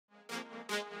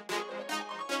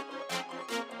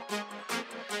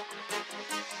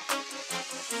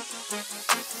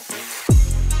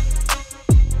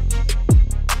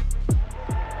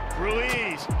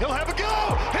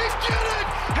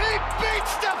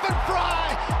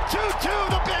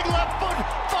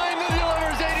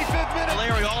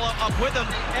rhythm.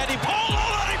 Andy Polo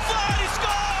letting fly, he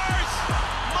scores!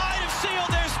 Might have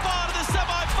sealed their spot in the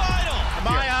semifinal.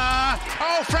 Amaya,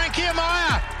 oh, Frankie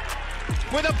Amaya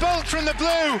with a bolt from the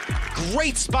blue.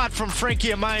 Great spot from Frankie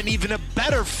Amaya and even a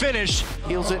better finish.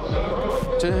 Heels it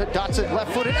to Dotson,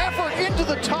 left-footed effort into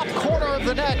the top corner of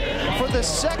the net for the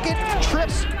second trip.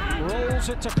 Rolls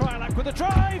it to Kreilach with a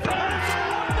drive. Oh, it's a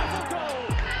wonderful goal.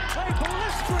 A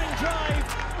blistering drive.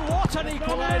 What an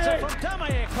equaliser from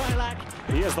Damaye Kreilach.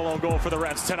 He is the lone goal for the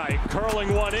Reds tonight.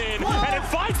 Curling one in, and it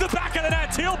finds the back of the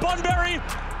net. Teal Bunbury,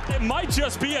 it might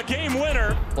just be a game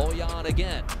winner. Bojan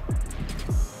again.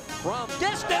 From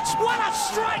distance, what a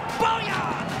strike,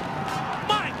 Bojan!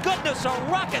 My goodness, a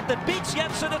rocket that beats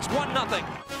Jensen, it's 1-0.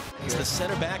 It's the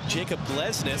center back, Jacob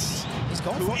Glesnes. He's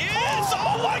going for it.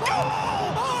 Oh my goal!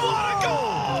 What a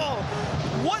goal!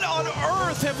 What on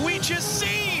earth have we just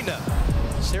seen?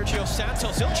 Sergio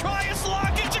Santos, he'll try his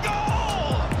luck into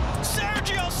goal!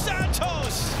 Sergio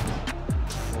Santos!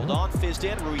 Hold on, fizzed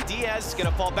in. Rui Diaz is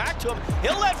gonna fall back to him.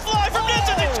 He'll let fly from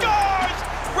distance and scores!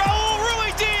 Raul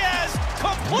Rui Diaz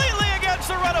completely against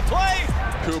the run of play.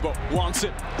 Kubo wants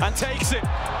it and takes it.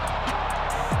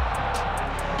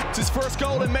 It's his first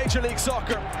goal in Major League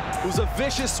Soccer. It was a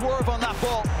vicious swerve on that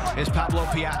ball. Here's Pablo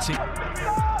Piatti.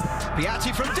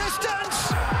 Piatti from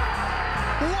distance!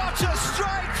 What a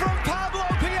strike from Pablo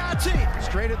Piatti!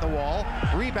 Straight at the wall,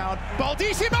 rebound,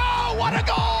 Baldissimo! What a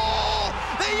goal!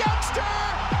 The youngster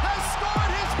has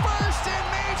scored his first in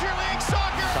Major League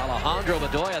Soccer! Alejandro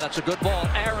Bedoya, that's a good ball.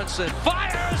 Aronson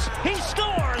fires, he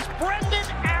scores! Brendan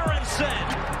Aronson!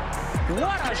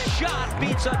 What a shot,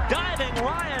 beats a diving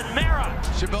Ryan Mara.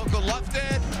 Shabilko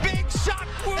left-hand, big shot,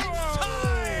 it's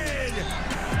tied!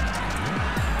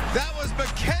 That was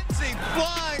McKenzie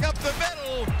flying up the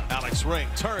middle. Alex Ring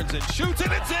turns and shoots,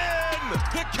 and it's in!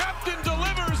 The captain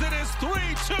delivers. It is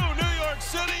 3-2 New York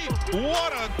City.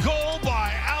 What a goal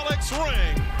by Alex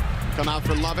Ring. Come out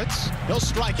for Lovitz, he'll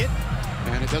strike it,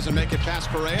 and it doesn't make it past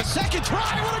Perea. Second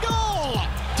try, what a goal!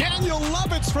 Daniel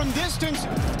Lovitz from distance.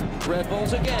 Red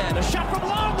Bulls again, a shot from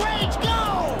long range,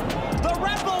 go! The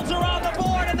Red Bulls are on the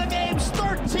board in the game's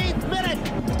 13th minute.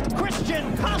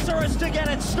 Christian Cáceres to get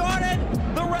it started.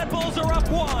 The Red Bulls are up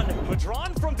 1.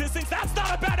 Madron from distance, that's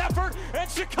not a bad effort, and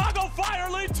Chicago Fire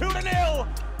lead 2-0.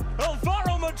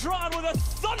 Alvaro Madron with a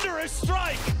thunderous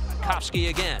strike. Kofsky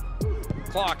again.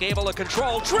 Clark able to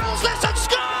control, drills this and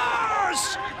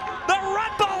scores! The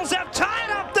Red Bulls have tied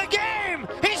up the game!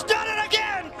 He's done it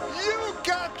again! You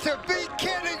got to be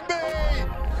kidding me!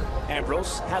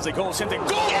 Ambrose has a goal, sent it. Goal!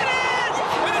 Get in!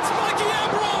 And it's